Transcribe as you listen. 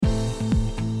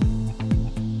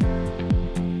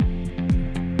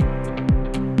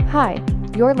Hi,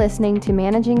 you're listening to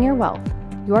Managing Your Wealth,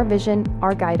 Your Vision,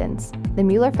 Our Guidance, the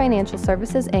Mueller Financial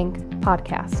Services, Inc.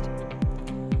 podcast.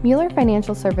 Mueller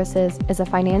Financial Services is a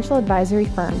financial advisory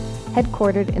firm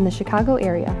headquartered in the Chicago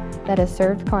area that has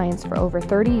served clients for over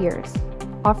 30 years,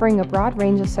 offering a broad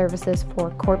range of services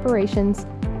for corporations,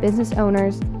 business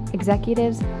owners,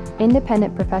 executives,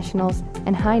 independent professionals,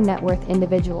 and high net worth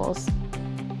individuals.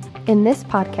 In this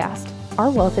podcast, our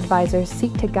wealth advisors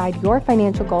seek to guide your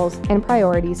financial goals and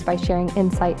priorities by sharing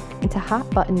insight into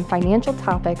hot-button financial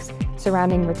topics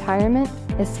surrounding retirement,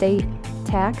 estate,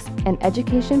 tax, and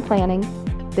education planning,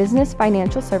 business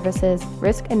financial services,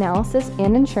 risk analysis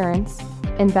and insurance,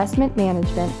 investment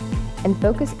management, and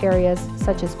focus areas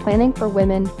such as planning for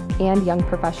women and young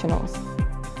professionals.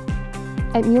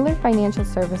 At Mueller Financial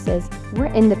Services, we're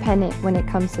independent when it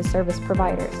comes to service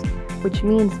providers, which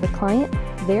means the client,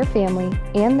 their family,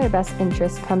 and their best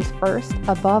interest comes first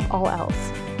above all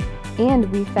else.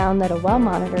 And we found that a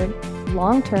well-monitored,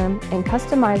 long-term, and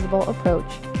customizable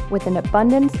approach with an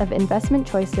abundance of investment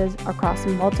choices across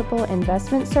multiple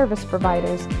investment service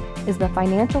providers is the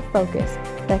financial focus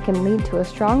that can lead to a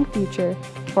strong future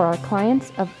for our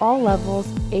clients of all levels,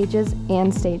 ages,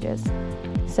 and stages.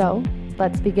 So,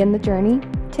 let's begin the journey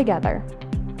together.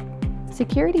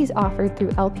 Securities offered through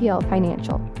LPL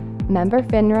Financial, member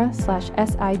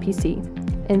FINRA/SIPC.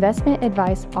 Investment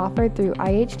advice offered through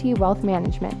IHT Wealth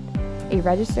Management, a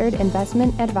registered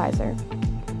investment advisor.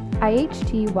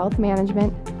 IHT Wealth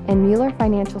Management and Mueller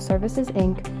Financial Services,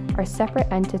 Inc. are separate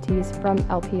entities from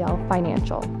LPL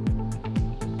Financial.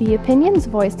 The opinions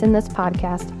voiced in this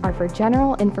podcast are for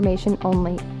general information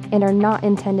only and are not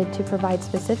intended to provide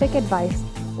specific advice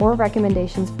or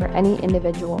recommendations for any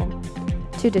individual.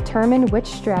 To determine which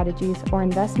strategies or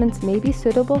investments may be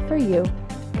suitable for you,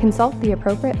 consult the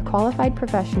appropriate qualified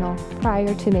professional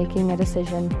prior to making a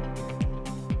decision.